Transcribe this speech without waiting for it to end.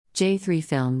J3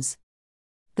 Films.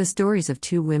 The stories of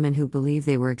two women who believe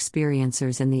they were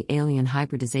experiencers in the alien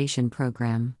hybridization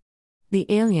program. The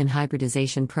alien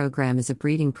hybridization program is a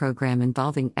breeding program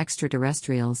involving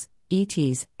extraterrestrials,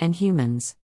 ETs, and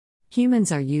humans.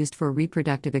 Humans are used for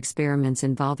reproductive experiments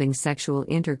involving sexual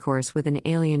intercourse with an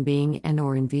alien being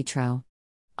and/or in vitro.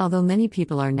 Although many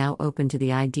people are now open to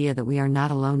the idea that we are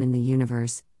not alone in the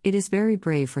universe, it is very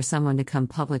brave for someone to come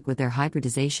public with their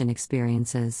hybridization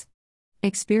experiences.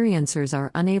 Experiencers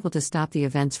are unable to stop the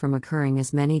events from occurring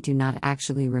as many do not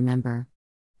actually remember.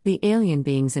 The alien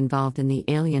beings involved in the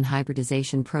alien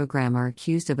hybridization program are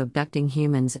accused of abducting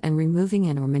humans and removing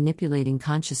and/or manipulating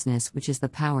consciousness, which is the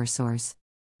power source.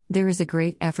 There is a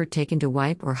great effort taken to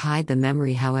wipe or hide the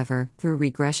memory, however, through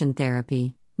regression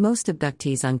therapy, most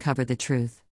abductees uncover the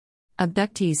truth.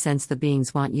 Abductees sense the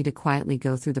beings want you to quietly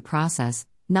go through the process,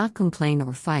 not complain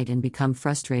or fight and become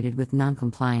frustrated with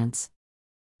non-compliance.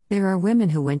 There are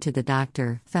women who went to the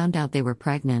doctor, found out they were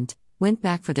pregnant, went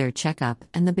back for their checkup,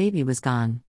 and the baby was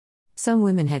gone. Some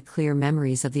women had clear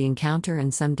memories of the encounter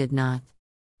and some did not.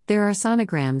 There are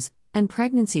sonograms and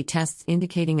pregnancy tests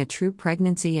indicating a true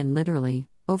pregnancy, and literally,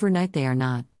 overnight they are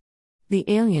not. The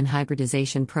alien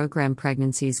hybridization program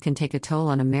pregnancies can take a toll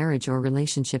on a marriage or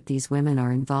relationship these women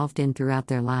are involved in throughout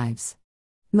their lives.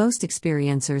 Most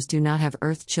experiencers do not have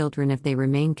Earth children if they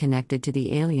remain connected to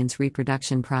the alien's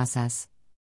reproduction process.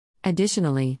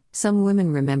 Additionally, some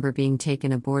women remember being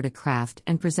taken aboard a craft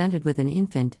and presented with an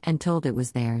infant and told it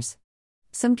was theirs.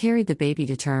 Some carried the baby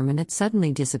to term and it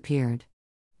suddenly disappeared.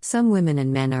 Some women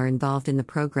and men are involved in the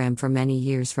program for many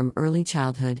years, from early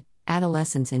childhood,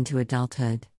 adolescence into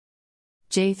adulthood.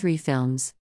 J3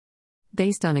 Films.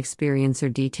 Based on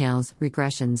experiencer details,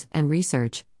 regressions, and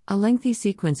research, a lengthy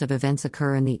sequence of events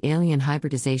occur in the alien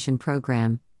hybridization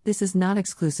program. This is not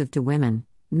exclusive to women,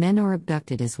 men are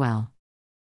abducted as well.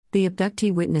 The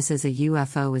abductee witnesses a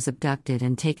UFO is abducted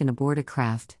and taken aboard a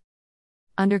craft.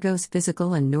 Undergoes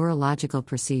physical and neurological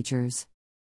procedures.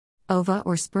 Ova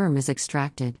or sperm is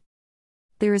extracted.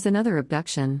 There is another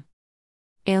abduction.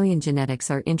 Alien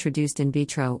genetics are introduced in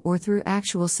vitro or through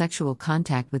actual sexual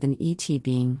contact with an ET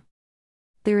being.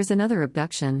 There is another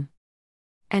abduction.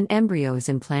 An embryo is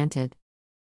implanted.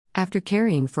 After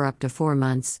carrying for up to 4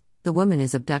 months, the woman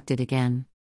is abducted again.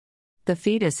 The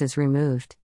fetus is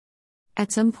removed.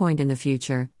 At some point in the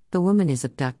future, the woman is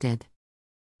abducted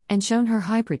and shown her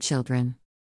hybrid children.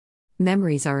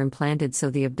 Memories are implanted so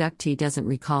the abductee doesn't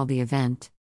recall the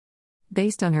event.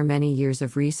 Based on her many years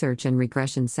of research and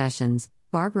regression sessions,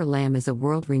 Barbara Lamb is a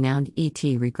world-renowned ET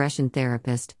regression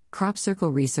therapist, crop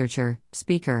circle researcher,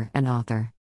 speaker, and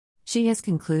author. She has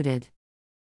concluded,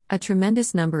 a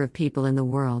tremendous number of people in the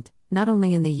world, not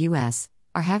only in the US,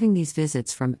 are having these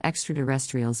visits from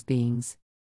extraterrestrials beings.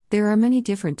 There are many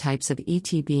different types of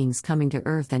ET beings coming to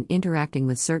Earth and interacting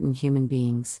with certain human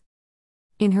beings.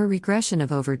 In her regression of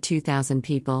over 2,000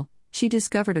 people, she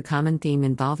discovered a common theme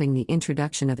involving the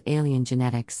introduction of alien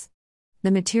genetics.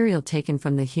 The material taken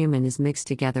from the human is mixed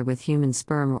together with human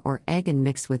sperm or egg and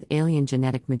mixed with alien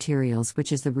genetic materials,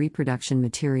 which is the reproduction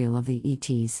material of the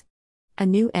ETs. A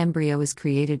new embryo is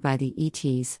created by the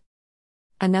ETs.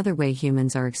 Another way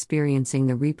humans are experiencing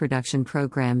the reproduction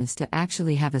program is to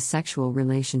actually have a sexual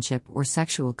relationship or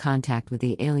sexual contact with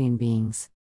the alien beings.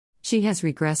 She has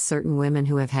regressed certain women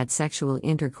who have had sexual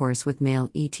intercourse with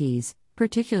male ETs,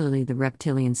 particularly the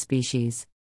reptilian species.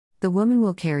 The woman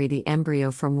will carry the embryo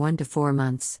from 1 to 4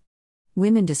 months.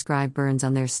 Women describe burns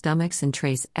on their stomachs and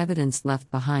trace evidence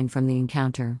left behind from the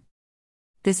encounter.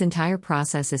 This entire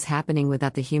process is happening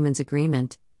without the human's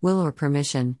agreement, will, or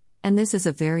permission, and this is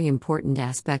a very important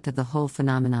aspect of the whole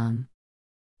phenomenon.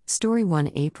 Story 1.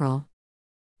 April.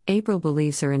 April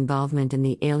believes her involvement in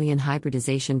the alien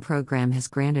hybridization program has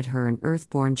granted her an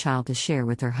Earth-born child to share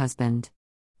with her husband.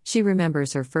 She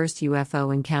remembers her first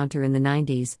UFO encounter in the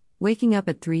 90s, waking up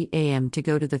at 3 a.m. to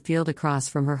go to the field across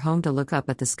from her home to look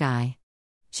up at the sky.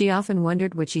 She often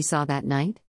wondered what she saw that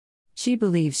night. She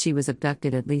believes she was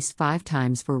abducted at least 5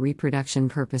 times for reproduction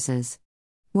purposes.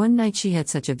 One night she had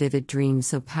such a vivid dream,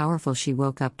 so powerful she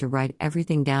woke up to write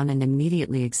everything down and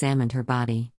immediately examined her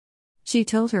body. She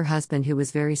told her husband, who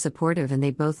was very supportive, and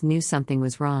they both knew something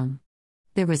was wrong.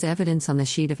 There was evidence on the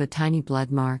sheet of a tiny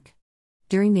blood mark.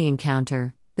 During the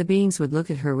encounter, the beings would look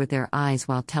at her with their eyes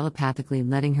while telepathically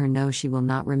letting her know she will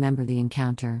not remember the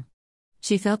encounter.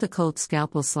 She felt a cold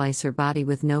scalpel slice her body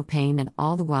with no pain, and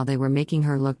all the while they were making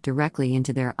her look directly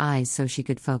into their eyes so she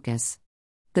could focus.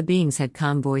 The beings had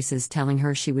calm voices telling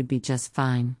her she would be just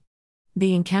fine.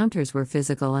 The encounters were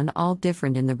physical and all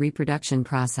different in the reproduction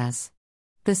process.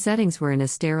 The settings were in a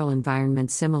sterile environment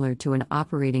similar to an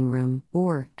operating room,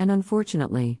 and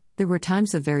unfortunately, There were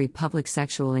times of very public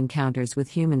sexual encounters with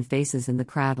human faces in the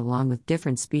crowd, along with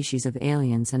different species of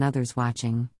aliens and others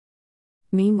watching.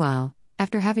 Meanwhile,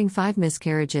 after having 5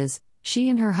 miscarriages, she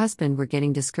and her husband were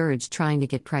getting discouraged trying to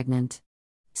get pregnant.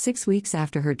 6 weeks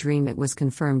after her dream, it was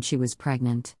confirmed she was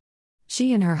pregnant.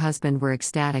 She and her husband were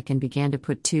ecstatic and began to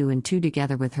put 2 and 2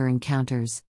 together with her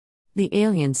encounters. The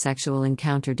alien sexual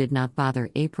encounter did not bother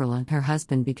April and her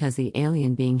husband because the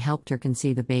alien being helped her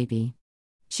conceive a baby.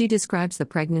 She describes the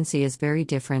pregnancy as very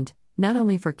different, not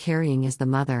only for carrying as the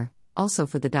mother, also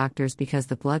for the doctors because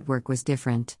the blood work was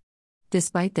different.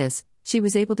 Despite this, she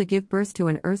was able to give birth to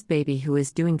an Earth baby who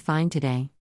is doing fine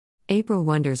today. April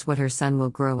wonders what her son will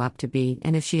grow up to be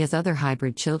and if she has other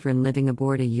hybrid children living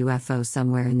aboard a UFO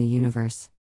somewhere in the universe.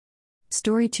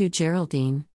 Story 2.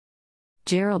 Geraldine.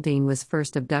 Geraldine was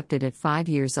first abducted at 5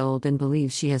 years old and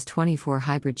believes she has 24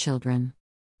 hybrid children.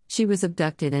 She was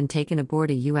abducted and taken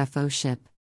aboard a UFO ship.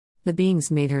 The beings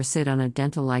made her sit on a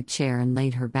dental-like chair and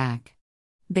laid her back.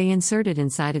 They inserted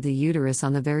inside of the uterus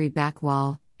on the very back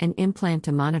wall an implant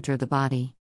to monitor the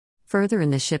body. Further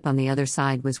in the ship on the other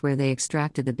side was where they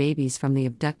extracted the babies from the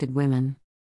abducted women.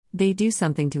 They do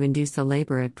something to induce the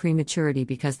labor at prematurity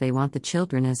because they want the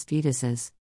children as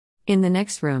fetuses. In the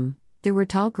next room, there were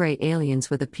tall gray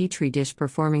aliens with a petri dish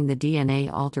performing the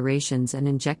DNA alterations and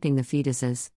injecting the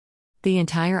fetuses. The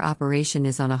entire operation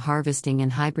is on a harvesting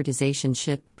and hybridization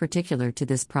ship particular to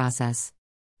this process.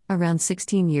 Around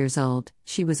 16 years old,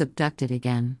 she was abducted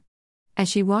again. As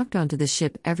she walked onto the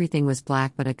ship, everything was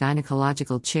black but a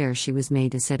gynecological chair she was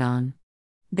made to sit on.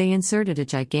 They inserted a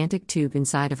gigantic tube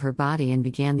inside of her body and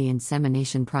began the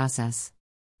insemination process.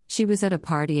 She was at a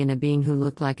party and a being who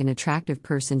looked like an attractive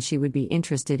person she would be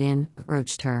interested in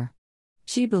approached her.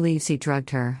 She believes he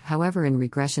drugged her, however in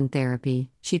regression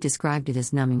therapy, she described it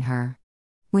as numbing her.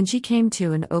 When she came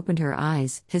to and opened her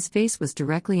eyes, his face was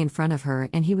directly in front of her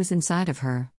and he was inside of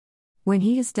her. When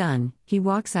he is done, he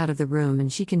walks out of the room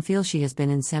and she can feel she has been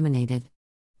inseminated.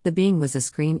 The being was a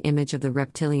screen image of the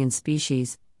reptilian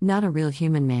species, not a real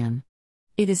human man.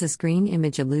 It is a screen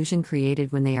image illusion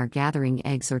created when they are gathering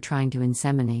eggs or trying to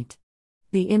inseminate.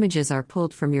 The images are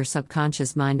pulled from your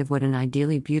subconscious mind of what an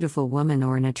ideally beautiful woman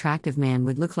or an attractive man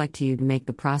would look like to you to make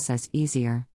the process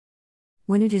easier.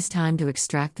 When it is time to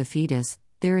extract the fetus,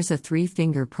 there is a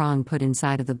 3-finger prong put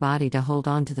inside of the body to hold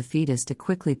on to the fetus to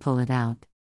quickly pull it out.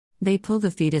 They pull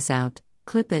the fetus out,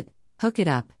 clip it, hook it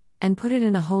up, and put it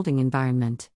in a holding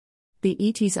environment. The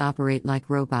ETs operate like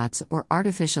robots or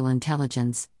artificial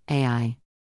intelligence, AI.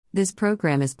 This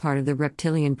program is part of the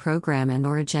reptilian program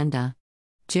and/or agenda.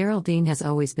 Geraldine has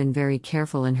always been very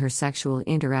careful in her sexual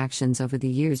interactions over the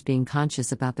years, being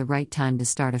conscious about the right time to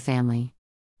start a family.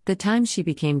 The times she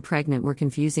became pregnant were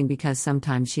confusing because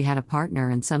sometimes she had a partner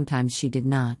and sometimes she did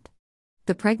not.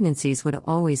 The pregnancies would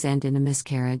always end in a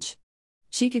miscarriage.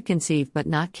 She could conceive but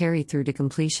not carry through to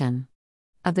completion.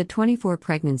 Of the 24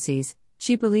 pregnancies,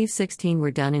 she believes 16 were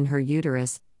done in her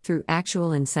uterus, through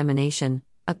actual insemination,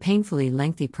 a painfully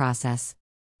lengthy process.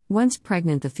 Once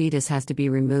pregnant, the fetus has to be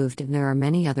removed and there are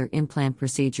many other implant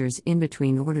procedures in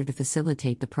between in order to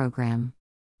facilitate the program.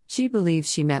 She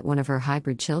believes she met one of her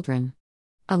hybrid children.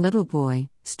 A little boy,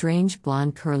 strange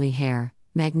blonde curly hair,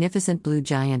 magnificent blue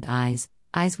giant eyes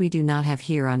we do not have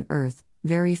here on Earth,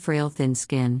 very frail thin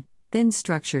skin, thin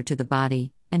structure to the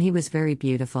body, and he was very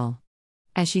beautiful.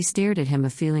 As she stared at him, a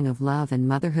feeling of love and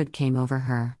motherhood came over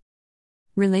her.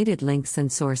 Related links and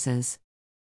sources.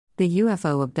 The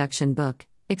UFO Abduction Book,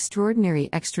 Extraordinary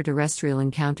Extraterrestrial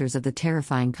Encounters of the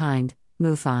Terrifying Kind,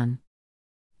 MUFON.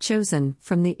 Chosen,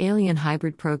 From the Alien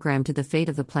Hybrid Program to the Fate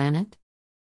of the Planet?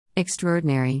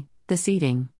 Extraordinary, The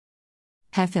Seeding.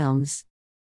 Films.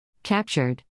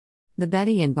 Captured. The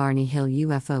Betty and Barney Hill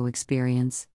UFO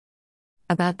Experience.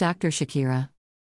 About Dr. Shakira.